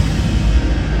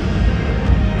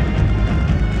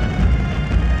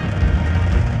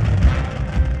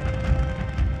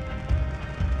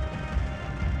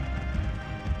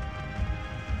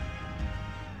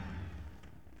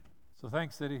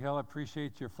thanks, City Hill. I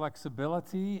appreciate your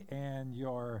flexibility and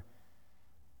your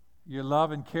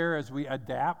love and care as we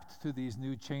adapt to these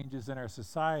new changes in our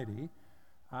society.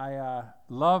 I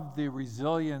love the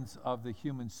resilience of the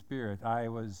human spirit.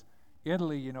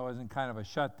 Italy, was in kind of a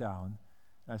shutdown.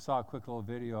 I saw a quick little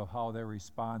video of how they're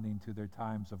responding to their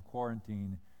times of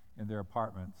quarantine in their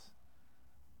apartments.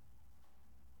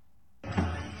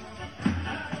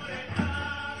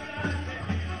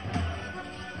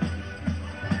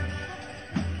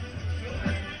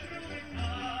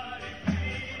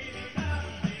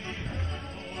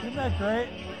 Isn't that great?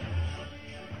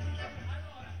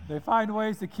 They find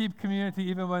ways to keep community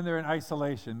even when they're in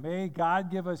isolation. May God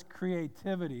give us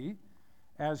creativity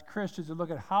as Christians to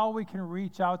look at how we can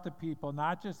reach out to people,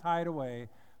 not just hide away,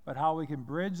 but how we can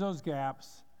bridge those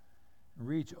gaps,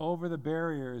 reach over the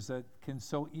barriers that can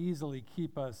so easily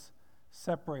keep us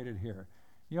separated here.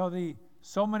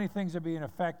 So many things are being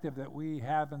effective that we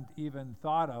haven't even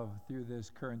thought of through this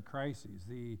current crisis.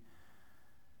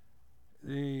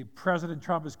 The President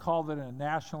Trump has called it a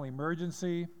national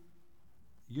emergency.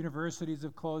 Universities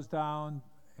have closed down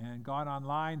and gone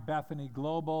online. Bethany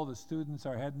Global, the students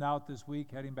are heading out this week,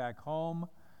 heading back home.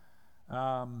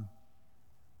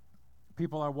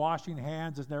 People are washing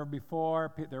hands as never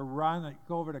before. They're go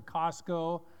over to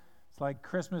Costco. It's like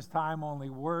Christmas time, only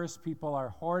worse. People are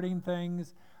hoarding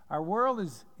things. Our world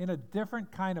is in a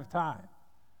different kind of time.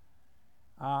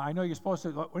 I know what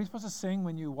are you supposed to sing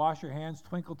when you wash your hands?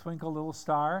 Twinkle, twinkle, little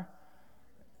star.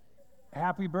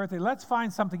 Happy birthday. Let's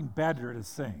find something better to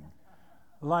sing.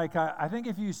 Like, I think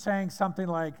if you sang something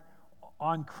like,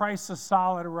 on Christ the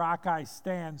solid rock I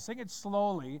stand, sing it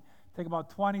slowly, take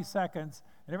about 20 seconds,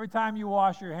 and every time you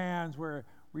wash your hands,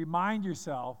 remind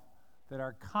yourself that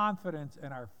our confidence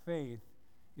and our faith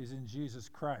is in Jesus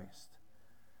Christ.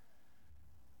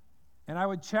 And I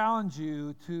would challenge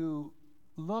you to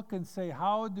look and say,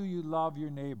 how do you love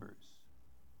your neighbors?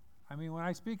 I mean, when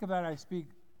I speak of that, I speak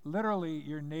literally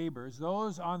your neighbors,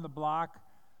 those on the block.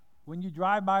 When you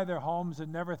drive by their homes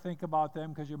and never think about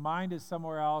them because your mind is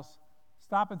somewhere else,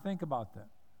 stop and think about them.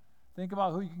 Think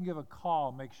about who you can give a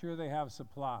call, make sure they have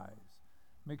supplies,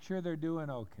 make sure they're doing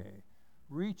okay.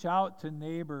 Reach out to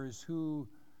neighbors who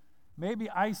may be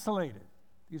isolated.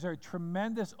 These are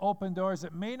tremendous open doors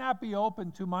that may not be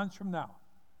open 2 months from now.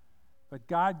 But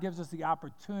God gives us the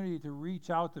opportunity to reach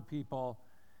out to people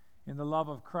in the love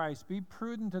of Christ. Be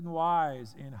prudent and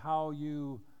wise in how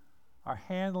you are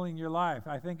handling your life.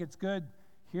 I think it's good.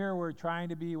 Here we're trying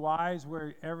to be wise.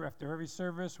 After every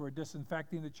service, we're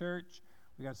disinfecting the church.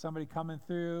 We got somebody coming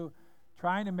through,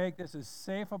 trying to make this as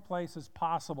safe a place as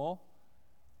possible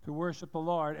to worship the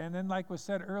Lord. And then, like was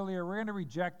said earlier, we're going to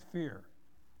reject fear.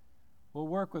 We'll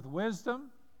work with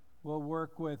wisdom. We'll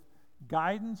work with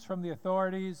guidance from the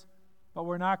authorities, but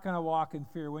we're not going to walk in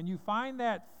fear. When you find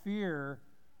that fear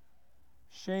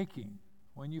shaking,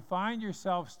 when you find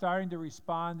yourself starting to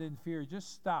respond in fear,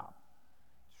 just stop.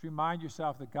 Just remind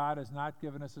yourself that God has not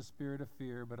given us a spirit of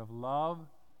fear, but of love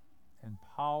and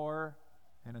power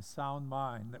and a sound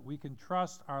mind, that we can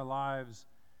trust our lives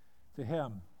to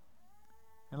Him.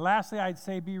 And lastly, I'd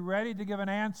say be ready to give an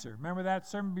answer. Remember that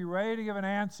sermon, be ready to give an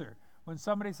answer. When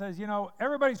somebody says,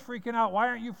 everybody's freaking out, why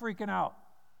aren't you freaking out?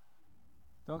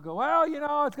 Don't go,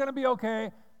 it's going to be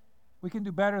okay. We can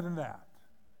do better than that.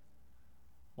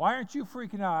 Why aren't you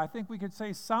freaking out? I think we could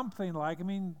say something like,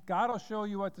 God will show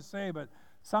you what to say, but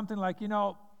something like, do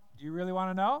you really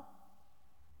want to know?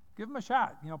 Give them a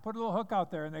shot. Put a little hook out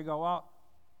there, and they go, well,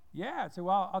 yeah. I'd say,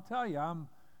 well, I'll tell you,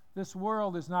 this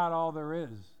world is not all there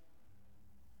is.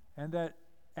 And that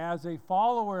as a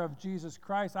follower of Jesus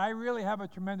Christ, I really have a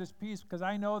tremendous peace because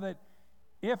I know that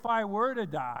if I were to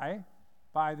die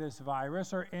by this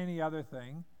virus or any other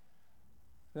thing,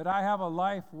 that I have a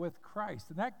life with Christ.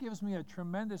 And that gives me a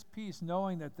tremendous peace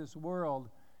knowing that this world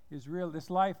is real. This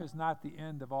life is not the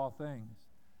end of all things.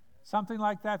 Something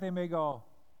like that, they may go,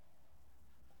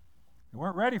 you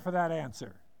weren't ready for that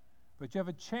answer. But you have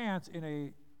a chance in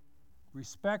a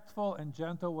respectful and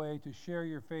gentle way to share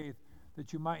your faith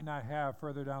that you might not have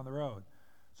further down the road.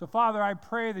 So, Father, I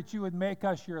pray that you would make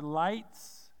us your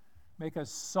lights, make us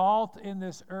salt in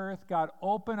this earth. God,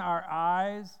 open our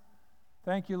eyes.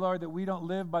 Thank you, Lord, that we don't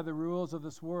live by the rules of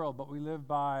this world, but we live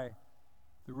by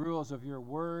the rules of your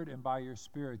word and by your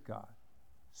Spirit, God.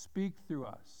 Speak through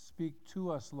us. Speak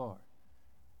to us, Lord.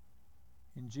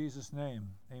 In Jesus' name,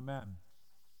 amen.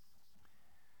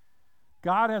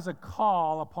 God has a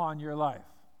call upon your life.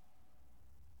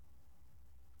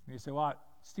 You say, well,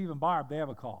 Steve and Barb, they have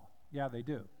a call. Yeah, they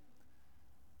do.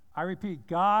 I repeat,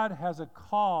 God has a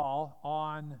call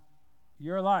on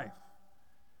your life.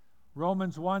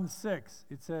 Romans 1:6,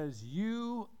 it says,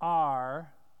 you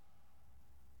are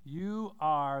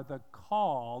the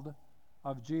called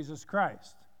of Jesus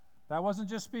Christ. That wasn't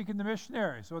just speaking to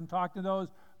missionaries. It wasn't talking to those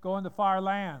going to far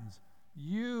lands.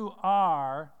 You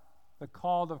are the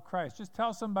called of Christ. Just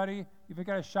tell somebody, if you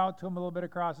got to shout to them a little bit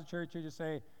across the church, you just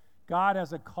say, God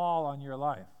has a call on your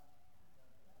life.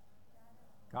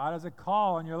 God has a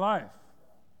call on your life.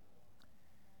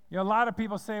 You know, a lot of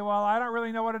people say, well, I don't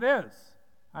really know what it is.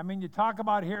 I mean, you talk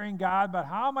about hearing God, but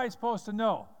how am I supposed to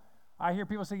know? I hear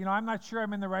people say, you know, I'm not sure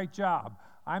I'm in the right job.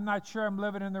 I'm not sure I'm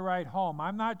living in the right home.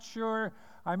 I'm not sure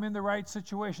I'm in the right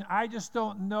situation. I just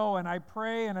don't know, and I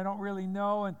pray, and I don't really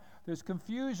know. And there's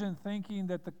confusion thinking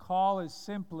that the call is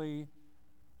simply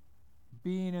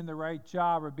being in the right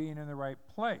job or being in the right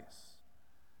place.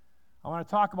 I want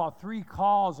to talk about 3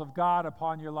 calls of God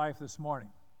upon your life this morning.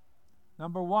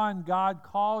 Number 1, God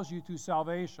calls you to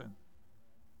salvation.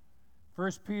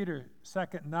 1 Peter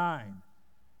 2:9.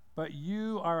 But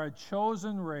you are a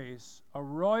chosen race, a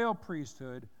royal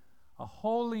priesthood, a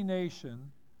holy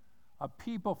nation, a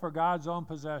people for God's own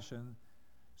possession,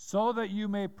 so that you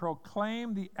may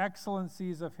proclaim the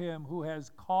excellencies of him who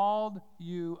has called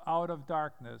you out of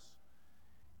darkness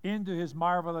into his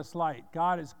marvelous light.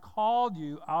 God has called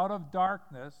you out of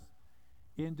darkness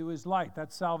into his light.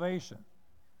 That's salvation.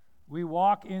 We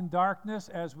walk in darkness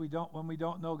when we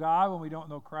don't know God, when we don't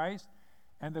know Christ.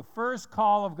 And the first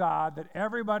call of God that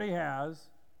everybody has,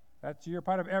 that's you're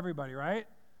part of everybody, right?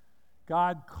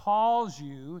 God calls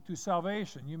you to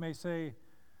salvation. You may say,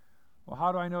 well,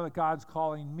 how do I know that God's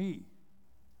calling me?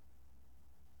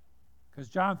 Because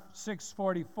John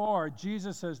 6:44,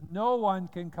 Jesus says, no one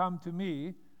can come to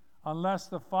me unless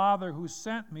the Father who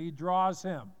sent me draws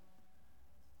him.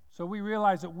 So we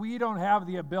realize that we don't have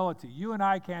the ability. You and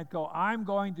I can't go, I'm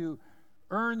going to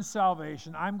earn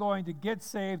salvation. I'm going to get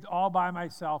saved all by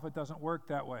myself. It doesn't work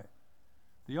that way.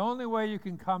 The only way you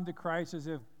can come to Christ is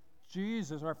if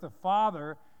Jesus or if the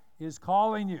Father is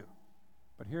calling you.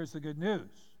 But here's the good news.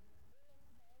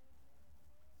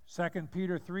 2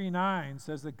 Peter 3:9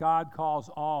 says that God calls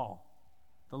all.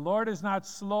 The Lord is not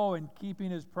slow in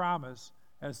keeping his promise,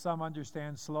 as some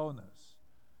understand slowness.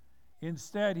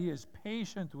 Instead, he is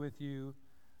patient with you,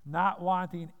 not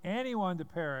wanting anyone to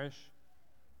perish,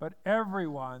 but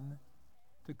everyone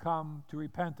to come to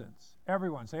repentance.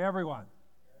 Everyone. Say everyone.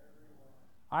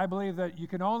 I believe that you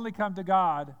can only come to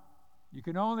God, you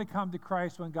can only come to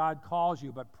Christ when God calls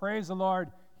you. But praise the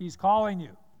Lord, he's calling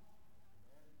you.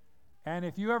 And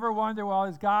if you ever wonder, well,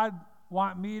 does God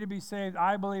want me to be saved?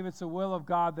 I believe it's the will of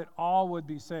God that all would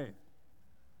be saved.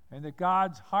 And that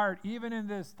God's heart, even in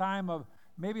this time of,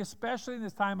 maybe especially in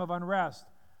this time of unrest,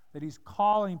 that he's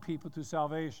calling people to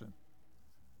salvation.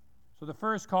 So the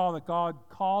first call, that God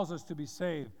calls us to be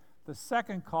saved. The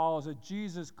second call is that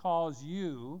Jesus calls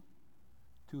you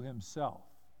to himself.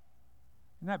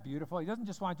 Isn't that beautiful? He doesn't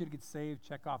just want you to get saved,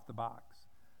 check off the box.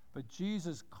 But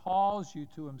Jesus calls you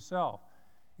to himself.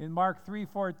 In Mark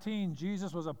 3:14,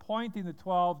 Jesus was appointing the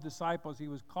 12 disciples. He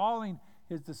was calling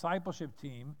his discipleship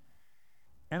team.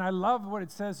 And I love what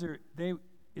it says here.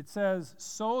 It says,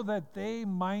 so that they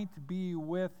might be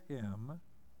with him,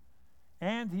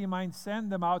 and he might send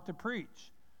them out to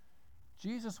preach.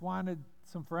 Jesus wanted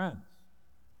some friends.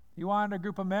 He wanted a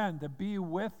group of men to be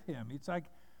with him. It's like,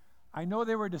 I know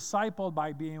they were discipled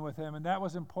by being with him, and that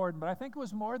was important, but I think it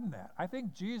was more than that. I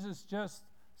think Jesus just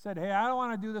said, hey, I don't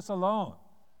want to do this alone.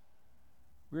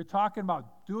 We were talking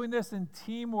about doing this in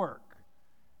teamwork.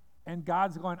 And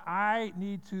God's going, I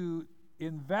need to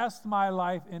invest my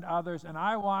life in others, and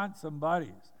I want some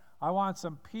buddies. I want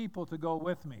some people to go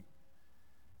with me.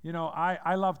 You know,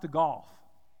 I love to golf,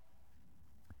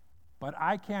 but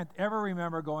I can't ever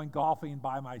remember going golfing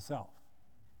by myself.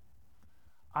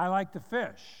 I like to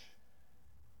fish.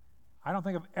 I don't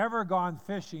think I've ever gone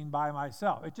fishing by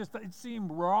myself. It seemed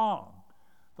wrong.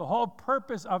 The whole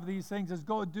purpose of these things is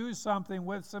go do something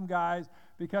with some guys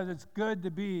because it's good to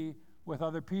be with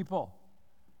other people.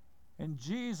 And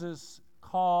Jesus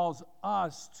calls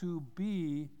us to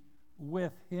be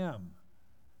with him.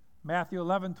 Matthew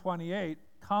 11:28,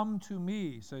 come to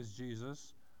me, says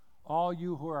Jesus, all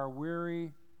you who are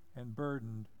weary and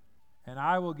burdened, and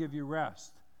I will give you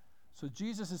rest. So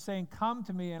Jesus is saying, come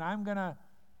to me, and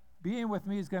being with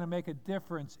me is going to make a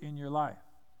difference in your life.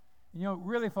 And you know,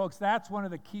 really, folks, that's one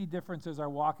of the key differences our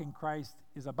walk in Christ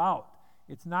is about.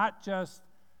 It's not just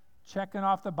checking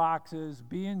off the boxes,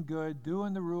 being good,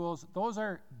 doing the rules. Those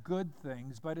are good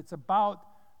things, but it's about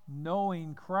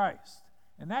knowing Christ.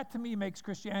 And that, to me, makes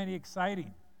Christianity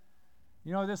exciting.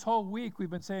 You know, this whole week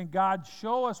we've been saying, God,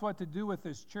 show us what to do with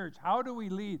this church. How do we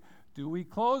lead? Do we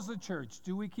close the church?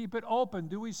 Do we keep it open?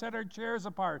 Do we set our chairs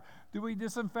apart? Do we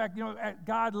disinfect?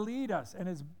 God lead us. And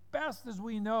as best as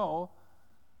we know,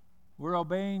 we're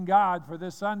obeying God for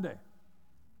this Sunday.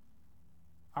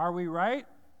 Are we right?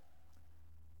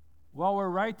 Well, we're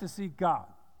right to seek God.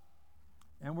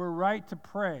 And we're right to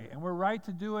pray. And we're right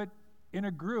to do it in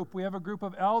a group. We have a group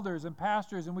of elders and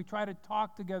pastors, and we try to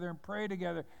talk together and pray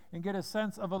together and get a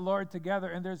sense of the Lord together.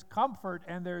 And there's comfort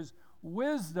and there's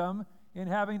wisdom in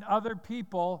having other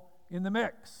people in the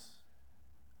mix.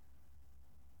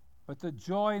 But the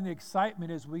joy and the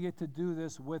excitement is we get to do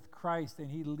this with Christ, and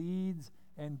He leads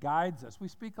and guides us. We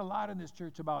speak a lot in this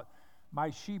church about my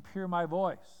sheep hear my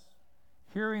voice,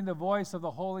 hearing the voice of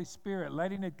the Holy Spirit,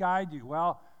 letting it guide you.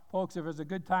 Well, folks, if there's a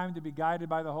good time to be guided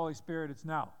by the Holy Spirit, it's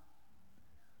now.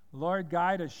 Lord,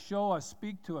 guide us, show us,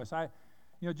 speak to us.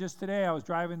 Just today I was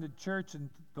driving to church, and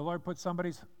the Lord put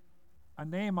a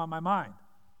name on my mind.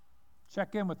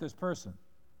 Check in with this person.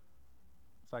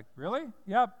 It's like, really?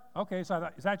 Yep. Okay, so I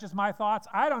thought, is that just my thoughts?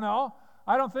 I don't know.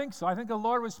 I don't think so. I think the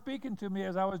Lord was speaking to me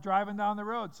as I was driving down the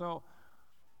road, so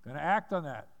I'm going to act on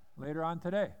that later on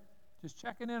today. Just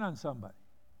checking in on somebody.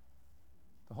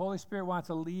 The Holy Spirit wants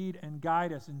to lead and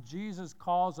guide us, and Jesus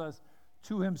calls us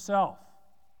to Himself.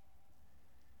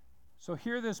 So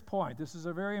hear this point. This is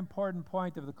a very important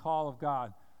point of the call of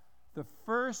God. The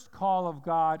first call of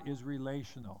God is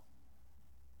relational.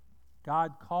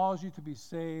 God calls you to be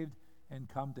saved and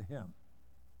come to Him.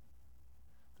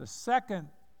 The second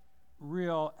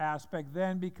real aspect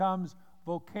then becomes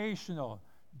vocational,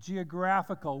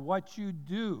 geographical, what you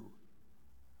do.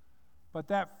 But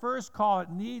that first call,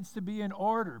 it needs to be in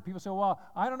order. People say, well,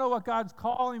 I don't know what God's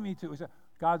calling me to.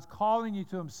 God's calling you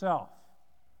to Himself.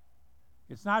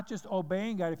 It's not just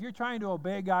obeying God. If you're trying to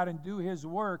obey God and do His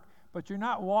work, but you're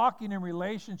not walking in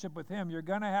relationship with Him, you're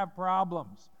going to have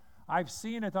problems. I've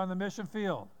seen it on the mission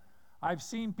field. I've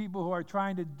seen people who are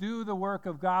trying to do the work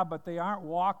of God, but they aren't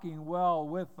walking well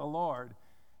with the Lord,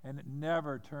 and it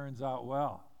never turns out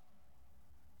well.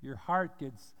 Your heart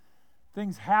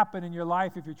things happen in your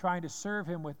life if you're trying to serve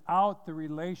Him without the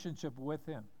relationship with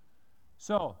Him.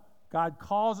 So, God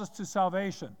calls us to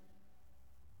salvation.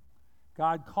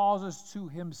 God calls us to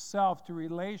Himself, to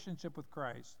relationship with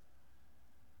Christ.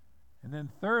 And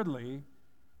then thirdly,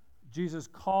 Jesus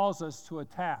calls us to a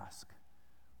task.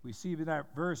 We see in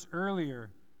that verse earlier,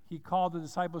 He called the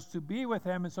disciples to be with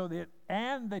Him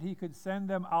and that He could send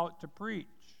them out to preach.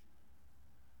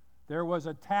 There was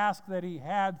a task that He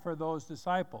had for those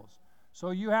disciples.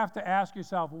 So you have to ask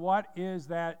yourself, what is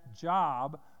that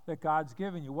job that God's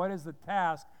given you? What is the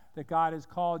task that God has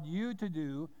called you to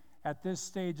do at this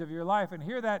stage of your life? And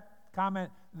hear that comment,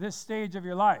 this stage of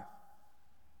your life,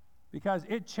 because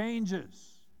it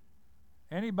changes.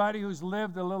 Anybody who's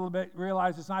lived a little bit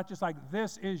realizes it's not just like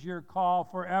this is your call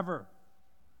forever.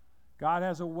 God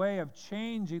has a way of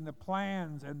changing the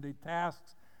plans and the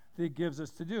tasks that He gives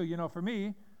us to do. For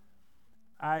me,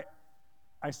 I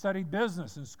studied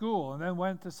business in school and then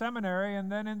went to seminary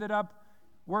and then ended up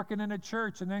working in a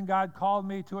church, and then God called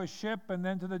me to a ship and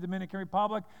then to the Dominican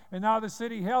Republic and now the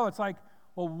City Hill. It's like,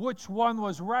 well, which one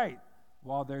was right?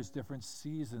 Well, there's different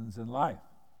seasons in life.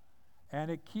 And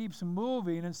it keeps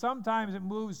moving, and sometimes it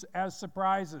moves as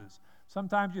surprises.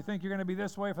 Sometimes you think you're going to be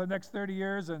this way for the next 30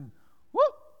 years, and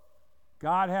whoop,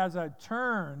 God has a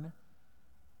turn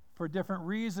for different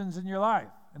reasons in your life.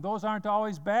 And those aren't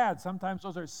always bad. Sometimes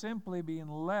those are simply being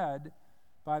led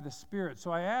by the Spirit.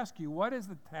 So I ask you, what is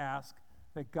the task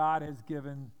that God has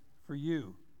given for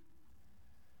you?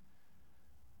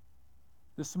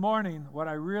 This morning, what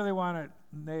I really want to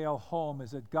nail home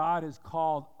is that God has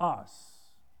called us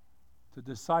to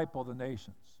disciple the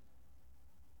nations.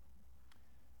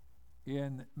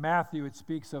 In Matthew, it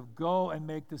speaks of go and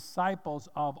make disciples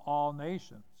of all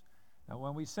nations. Now,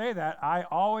 when we say that, I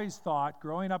always thought,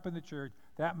 growing up in the church,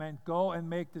 that meant go and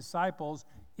make disciples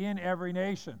in every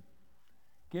nation.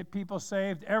 Get people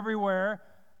saved everywhere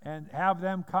and have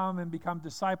them come and become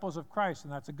disciples of Christ,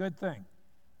 and that's a good thing.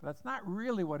 But that's not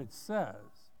really what it says.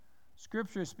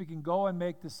 Scripture is speaking, go and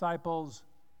make disciples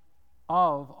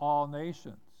of all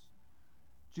nations.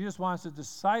 Jesus wants to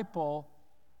disciple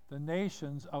the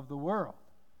nations of the world.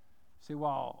 You say,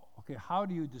 well, okay, how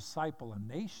do you disciple a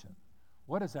nation?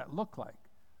 What does that look like?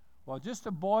 Well, just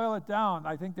to boil it down,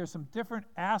 I think there's some different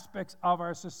aspects of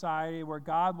our society where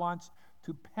God wants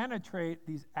to penetrate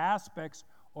these aspects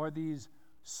or these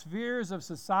spheres of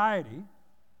society.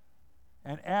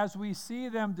 And as we see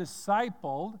them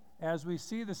discipled, as we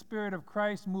see the Spirit of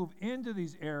Christ move into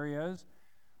these areas,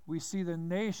 we see the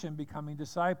nation becoming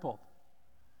discipled.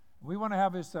 We want to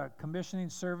have this commissioning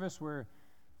service where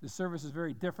The service is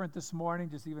very different this morning,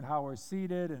 just even how we're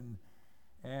seated,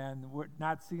 and we're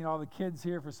not seeing all the kids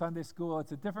here for Sunday school.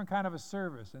 It's a different kind of a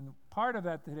service. And part of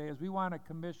that today is we want to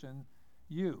commission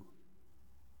you.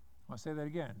 I want to say that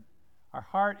again. Our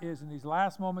heart is, in these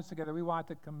last moments together, we want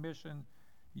to commission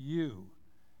you.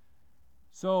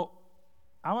 So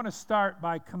I want to start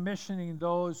by commissioning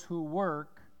those who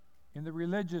work in the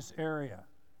religious area,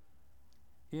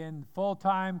 in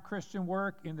full-time Christian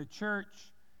work, in the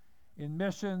church, in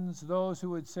missions, those who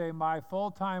would say, my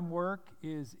full-time work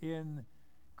is in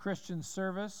Christian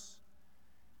service.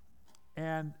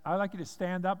 And I'd like you to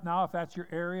stand up now if that's your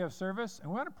area of service.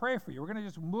 And we're going to pray for you. We're going to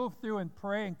just move through and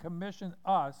pray and commission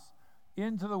us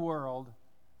into the world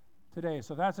today.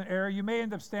 So if that's an area, you may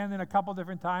end up standing a couple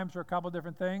different times for a couple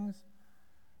different things.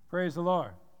 Praise the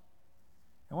Lord.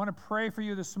 I want to pray for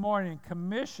you this morning and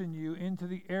commission you into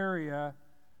the area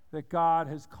that God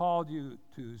has called you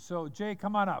to. So Jay,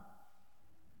 come on up.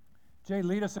 Jay,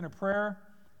 lead us in a prayer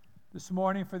this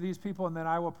morning for these people, and then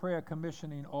I will pray a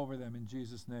commissioning over them in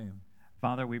Jesus' name.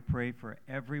 Father, we pray for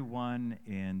everyone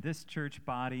in this church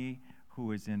body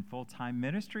who is in full-time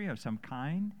ministry of some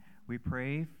kind. We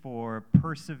pray for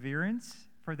perseverance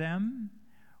for them.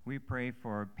 We pray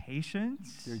for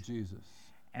patience. Dear Jesus.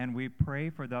 And we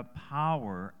pray for the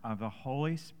power of the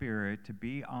Holy Spirit to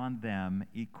be on them,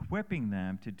 equipping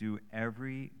them to do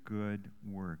every good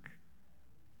work.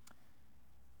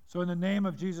 So in the name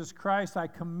of Jesus Christ, I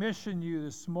commission you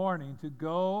this morning to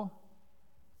go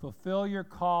fulfill your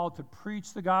call to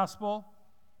preach the gospel,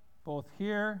 both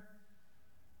here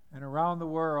and around the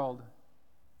world,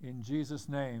 in Jesus'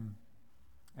 name.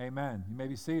 Amen. You may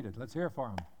be seated. Let's hear for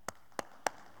him.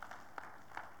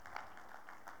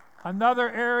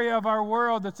 Another area of our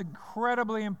world that's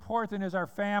incredibly important is our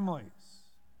families.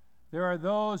 There are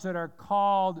those that are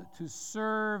called to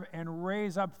serve and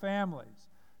raise up families.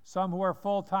 Some who are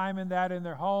full-time in that in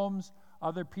their homes.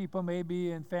 Other people may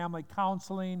be in family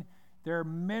counseling. Their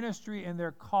ministry and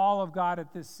their call of God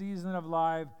at this season of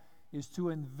life is to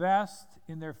invest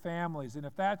in their families. And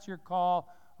if that's your call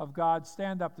of God,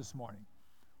 stand up this morning.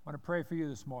 I want to pray for you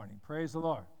this morning. Praise the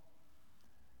Lord.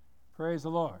 Praise the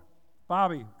Lord.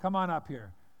 Bobby, come on up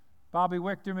here. Bobby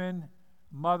Wichterman,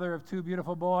 mother of two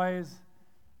beautiful boys.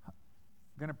 I'm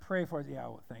going to pray for you. Yeah,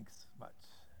 well, thanks much.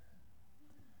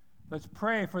 Let's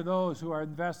pray for those who are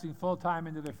investing full-time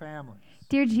into their families.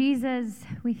 Dear Jesus,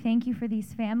 we thank you for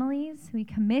these families. We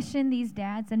commission these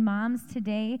dads and moms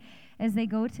today as they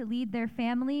go to lead their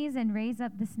families and raise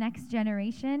up this next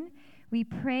generation. We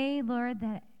pray, Lord,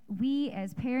 that we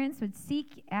as parents would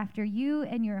seek after you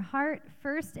and your heart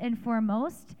first and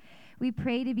foremost. We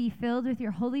pray to be filled with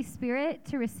your Holy Spirit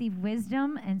to receive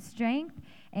wisdom and strength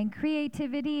and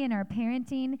creativity in our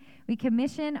parenting. We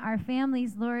commission our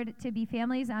families, Lord, to be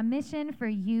families on mission for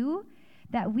you,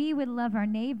 that we would love our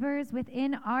neighbors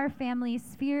within our family's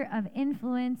sphere of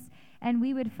influence, and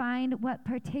we would find what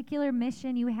particular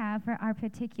mission you have for our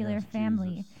particular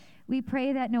family. Jesus. We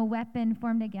pray that no weapon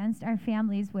formed against our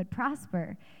families would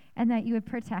prosper, and that you would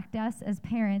protect us as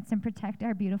parents and protect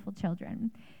our beautiful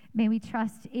children. May we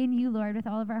trust in you, Lord, with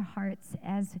all of our hearts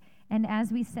as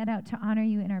we set out to honor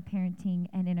you in our parenting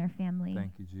and in our family.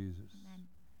 Thank you, Jesus. Amen.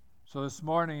 So this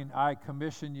morning, I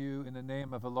commission you in the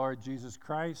name of the Lord Jesus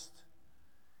Christ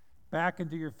back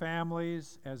into your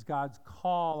families as God's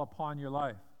call upon your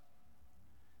life.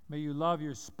 May you love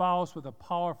your spouse with a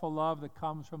powerful love that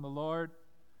comes from the Lord.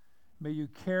 May you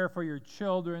care for your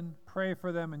children, pray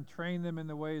for them, and train them in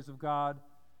the ways of God.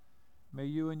 May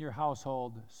you and your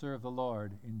household serve the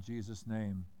Lord in Jesus'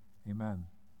 name. Amen.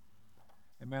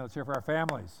 Amen. Let's hear for our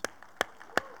families.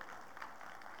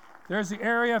 There's the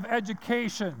area of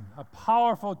education, a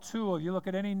powerful tool. You look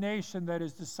at any nation that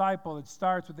is discipled, it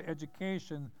starts with the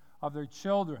education of their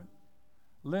children.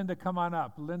 Linda, come on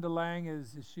up. Linda Lang,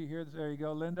 is she here? There you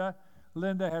go, Linda.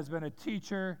 Linda has been a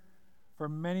teacher for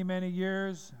many, many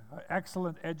years, an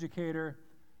excellent educator.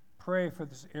 Pray for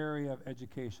this area of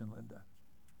education, Linda.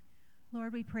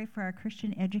 Lord, we pray for our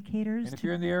Christian educators. And if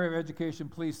you're in the area of education,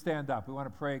 please stand up. We want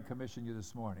to pray and commission you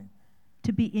this morning.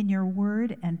 To be in your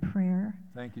word and prayer.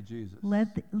 Thank you, Jesus.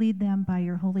 Lead them by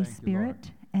your Holy Thank you, Spirit,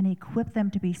 Lord. and equip them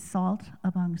to be salt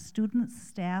among students,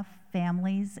 staff,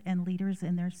 families, and leaders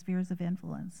in their spheres of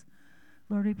influence.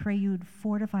 Lord, we pray you'd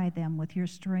fortify them with your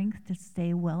strength to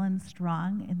stay well and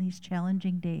strong in these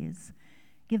challenging days.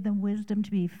 Give them wisdom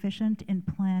to be efficient in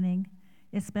planning,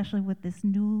 especially with this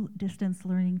new distance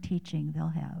learning teaching they'll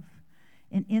have,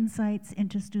 and insights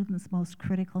into students' most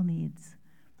critical needs.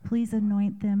 Please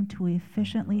anoint them to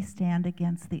efficiently stand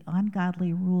against the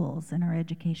ungodly rules in our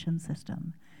education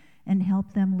system and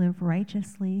help them live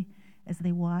righteously as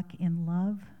they walk in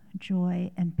love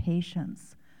joy, and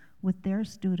patience with their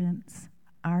students,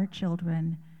 our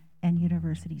children, and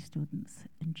university students.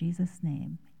 In Jesus'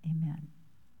 name, amen.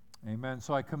 Amen.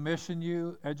 So I commission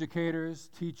you, educators,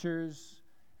 teachers,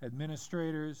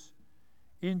 administrators,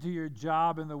 into your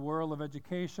job in the world of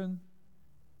education.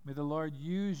 May the Lord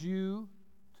use you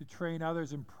to train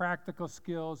others in practical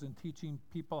skills and teaching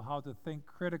people how to think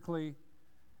critically,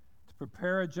 to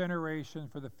prepare a generation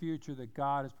for the future that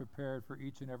God has prepared for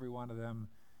each and every one of them.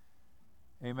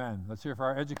 Amen. Let's hear for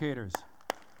our educators.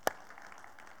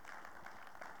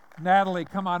 Natalie,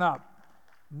 come on up.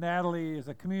 Natalie is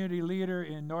a community leader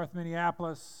in North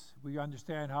Minneapolis. We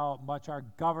understand how much our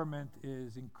government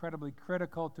is incredibly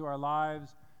critical to our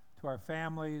lives, to our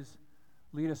families.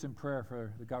 Lead us in prayer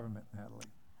for the government, Natalie.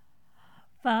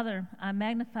 Father, I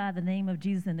magnify the name of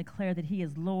Jesus and declare that he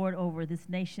is Lord over this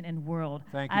nation and world.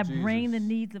 Thank you, I Jesus. bring the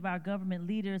needs of our government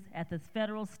leaders at the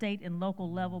federal, state, and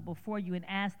local level before you and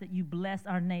ask that you bless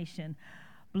our nation.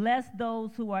 Bless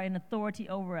those who are in authority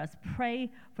over us. Pray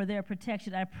for their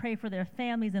protection. I pray for their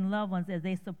families and loved ones as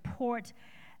they support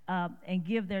and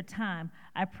give their time.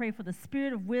 I pray for the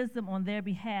spirit of wisdom on their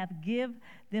behalf. Give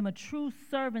them a true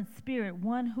servant spirit,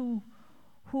 one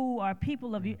who are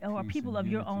people of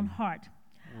your own heart.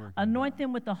 Anoint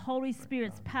them with the Holy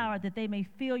Spirit's power that they may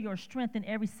feel your strength in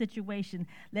every situation.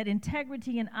 Let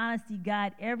integrity and honesty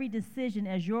guide every decision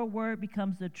as your word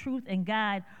becomes the truth and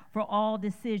guide for all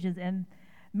decisions. And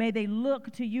may they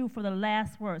look to you for the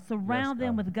last word. Surround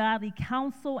them with godly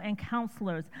counsel and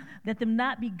counselors. Let them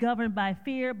not be governed by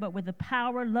fear, but with the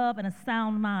power, love, and a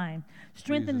sound mind.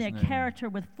 Strengthen their character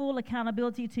with full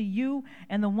accountability to you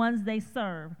and the ones they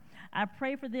serve. I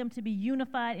pray for them to be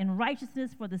unified in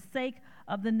righteousness for the sake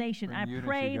of the nation. I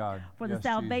pray for the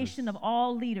salvation of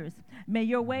all leaders. May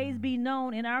your ways be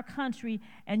known in our country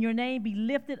and your name be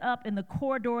lifted up in the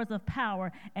corridors of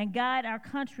power, and guide our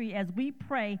country as we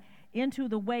pray into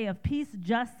the way of peace,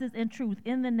 justice, and truth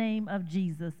in the name of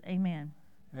Jesus. Amen.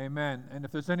 Amen. And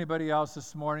if there's anybody else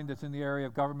this morning that's in the area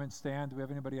of government, stand. Do we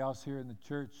have anybody else here in the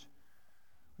church?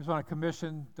 We just want to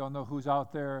commission, don't know who's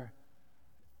out there,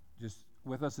 just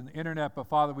with us on the internet, but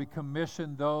Father, we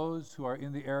commission those who are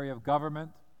in the area of government.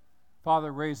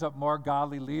 Father, raise up more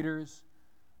godly leaders.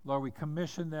 Lord, we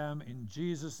commission them in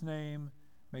Jesus' name.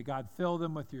 May God fill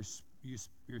them with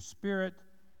your spirit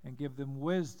and give them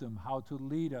wisdom how to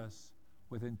lead us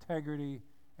with integrity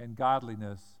and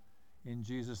godliness. In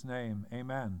Jesus' name,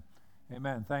 amen.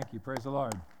 Amen. Thank you. Praise the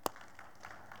Lord.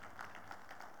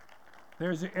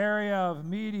 There's the area of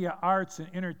media, arts, and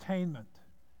entertainment.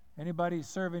 Anybody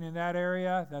serving in that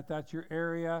area, that's your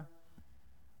area?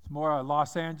 It's more a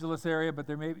Los Angeles area, but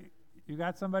there may be, you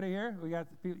got somebody here? We got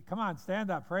people. Come on, stand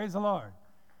up. Praise the Lord.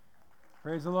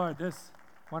 Praise the Lord. I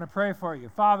want to pray for you.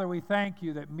 Father, we thank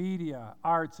you that media,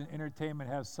 arts, and entertainment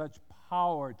have such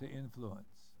power to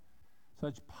influence,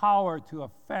 such power to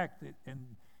affect it and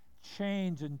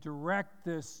change and direct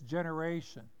this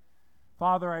generation.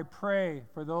 Father, I pray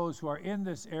for those who are in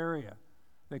this area,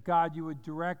 that God, you would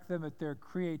direct them, that their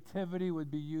creativity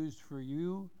would be used for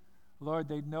you. Lord,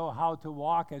 they'd know how to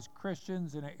walk as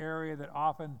Christians in an area that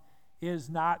often is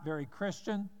not very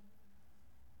Christian.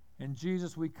 And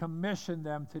Jesus, we commission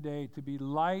them today to be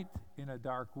light in a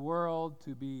dark world,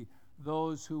 to be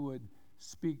those who would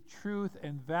speak truth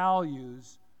and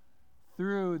values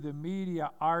through the media,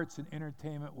 arts, and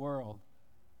entertainment world.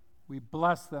 We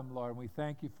bless them, Lord, and we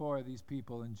thank you for these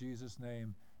people in Jesus'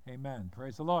 name. Amen.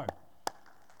 Praise the Lord.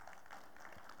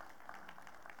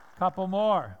 Couple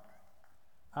more.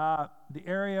 The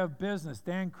area of business.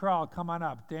 Dan Kroll, come on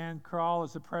up. Dan Kroll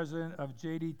is the president of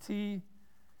JDT,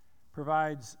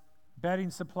 provides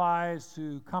bedding supplies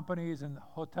to companies and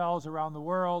hotels around the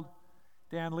world.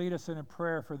 Dan, lead us in a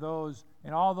prayer for those,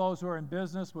 and all those who are in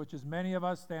business, which is many of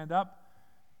us. Stand up.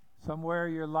 Somewhere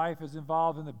your life is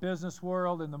involved in the business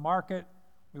world, in the market.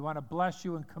 We want to bless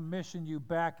you and commission you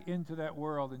back into that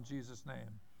world in Jesus'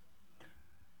 name.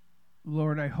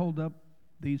 Lord, I hold up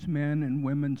these men and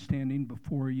women standing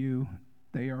before you.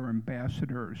 They are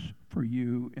ambassadors for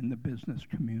you in the business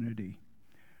community.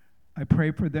 I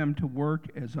pray for them to work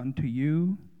as unto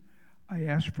you. I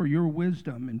ask for your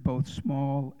wisdom in both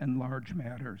small and large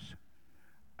matters.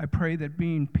 I pray that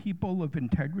being people of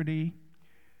integrity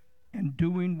and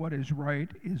doing what is right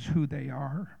is who they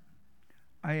are.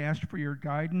 I ask for your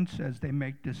guidance as they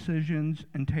make decisions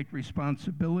and take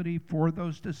responsibility for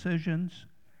those decisions.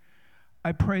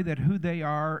 I pray that who they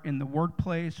are in the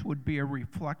workplace would be a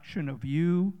reflection of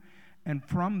you, and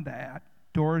from that,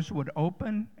 doors would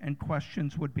open and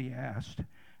questions would be asked.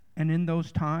 And in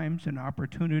those times and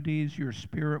opportunities, your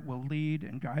Spirit will lead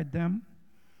and guide them.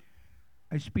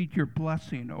 I speak your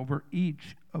blessing over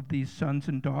each of these sons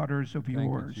and daughters of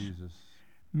yours. Thank you, Jesus.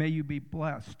 May you be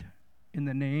blessed in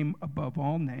the name above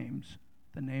all names,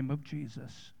 the name of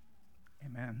Jesus.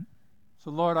 Amen.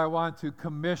 So, Lord, I want to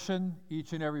commission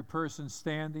each and every person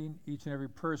standing, each and every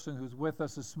person who's with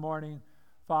us this morning.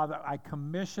 Father, I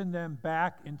commission them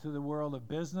back into the world of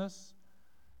business.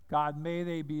 God, may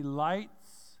they be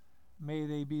lights. May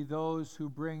they be those who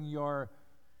bring your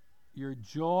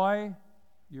joy,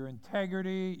 your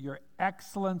integrity, your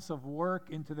excellence of work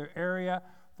into their area.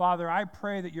 Father, I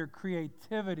pray that your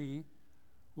creativity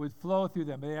would flow through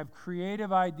them. They have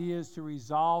creative ideas to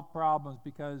resolve problems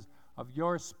because of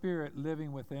your Spirit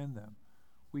living within them.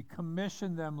 We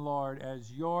commission them, Lord,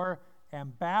 as your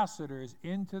ambassadors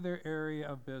into their area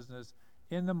of business,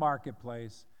 in the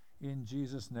marketplace. In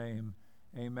Jesus' name,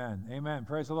 amen. Amen.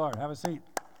 Praise the Lord. Have a seat.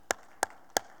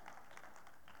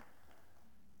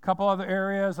 A couple other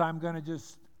areas I'm going to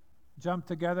just jump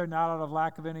together, not out of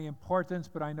lack of any importance,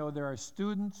 but I know there are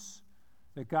students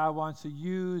that God wants to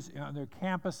use on their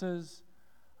campuses.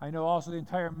 I know also the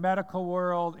entire medical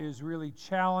world is really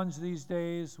challenged these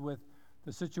days with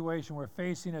the situation we're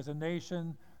facing as a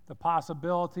nation, the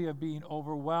possibility of being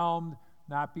overwhelmed,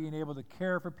 not being able to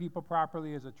care for people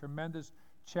properly is a tremendous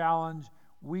challenge.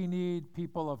 We need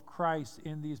people of Christ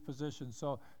in these positions.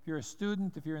 So if you're a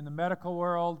student, if you're in the medical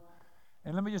world,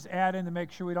 and let me just add in to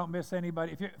make sure we don't miss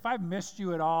anybody. If I've missed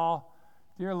you at all,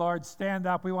 dear Lord, stand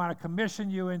up. We want to commission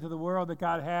you into the world that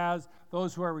God has.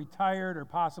 Those who are retired or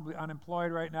possibly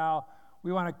unemployed right now,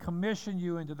 we want to commission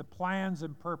you into the plans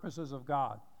and purposes of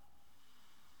God.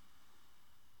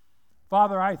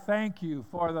 Father, I thank you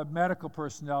for the medical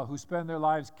personnel who spend their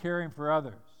lives caring for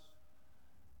others.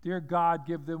 Dear God,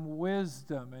 give them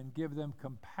wisdom and give them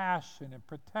compassion and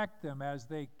protect them as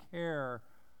they care,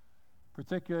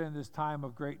 particularly in this time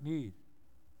of great need.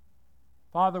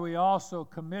 Father, we also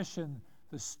commission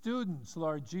the students,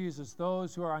 Lord Jesus,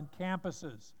 those who are on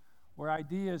campuses where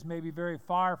ideas may be very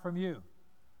far from you.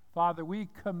 Father, we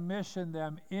commission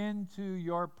them into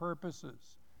your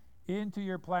purposes, into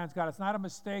your plans. God, it's not a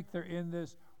mistake they're in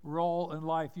this role in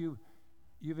life.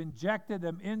 You've injected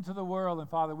them into the world, and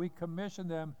Father, we commission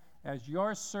them as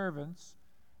your servants,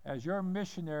 as your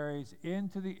missionaries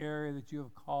into the area that you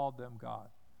have called them, God.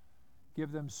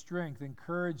 Give them strength,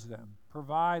 encourage them,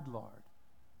 provide, Lord.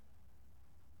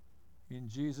 In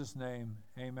Jesus' name,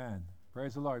 amen.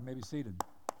 Praise the Lord. You may be seated.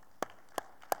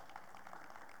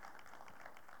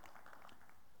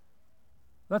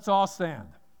 Let's all stand.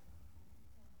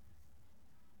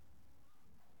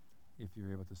 If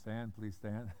you're able to stand, please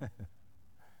stand.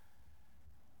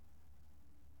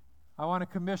 I want to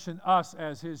commission us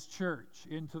as his church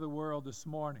into the world this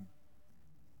morning.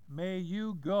 May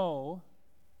you go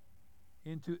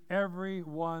into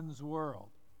everyone's world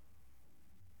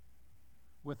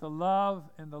with the love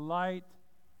and the light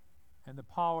and the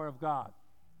power of God.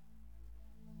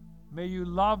 May you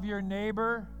love your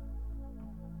neighbor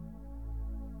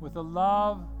with the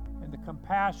love and the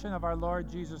compassion of our Lord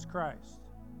Jesus Christ.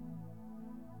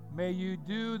 May you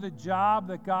do the job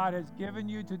that God has given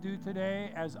you to do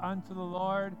today as unto the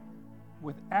Lord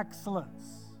with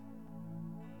excellence.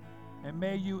 And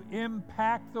may you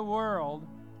impact the world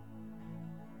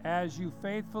as you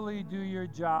faithfully do your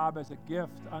job as a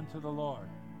gift unto the Lord.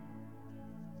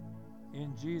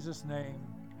 In Jesus' name,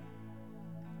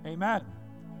 amen.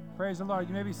 Praise the Lord.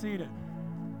 You may be seated.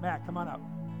 Matt, come on up.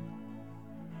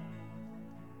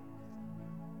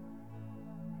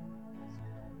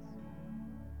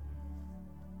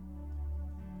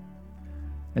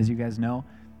 As you guys know,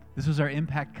 this was our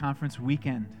Impact Conference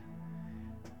weekend.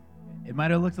 It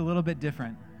might have looked a little bit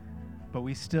different, but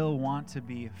we still want to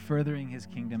be furthering his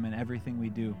kingdom in everything we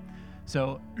do.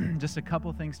 So just a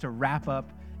couple things to wrap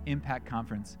up Impact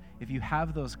Conference. If you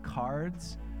have those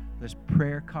cards, there's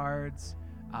prayer cards,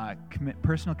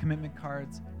 personal commitment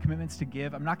cards, commitments to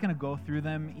give. I'm not going to go through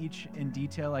them each in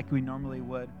detail like we normally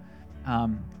would,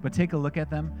 but take a look at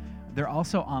them. They're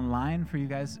also online for you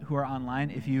guys who are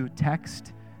online. If you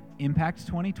text Impact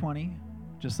 2020,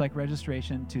 just like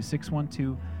registration, to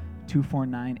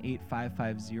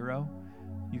 612-249-8550,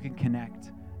 you can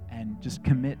connect and just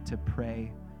commit to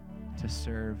pray, to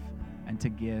serve, and to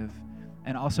give.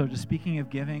 And also, just speaking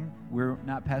of giving, we're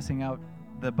not passing out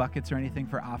the buckets or anything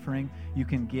for offering. You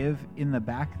can give in the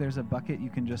back. There's a bucket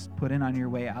you can just put in on your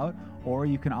way out, or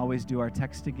you can always do our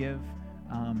text to give.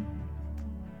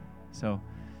 So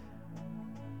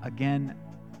again,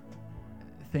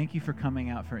 thank you for coming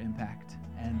out for Impact,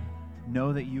 and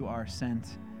know that you are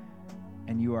sent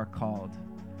and you are called.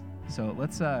 So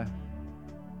let's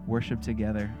worship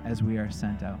together as we are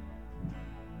sent out.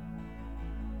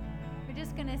 We're just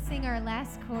just going to sing our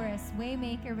last chorus,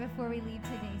 Waymaker, before we leave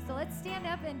today. So let's stand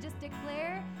up and just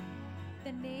declare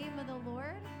the name of the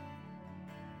Lord.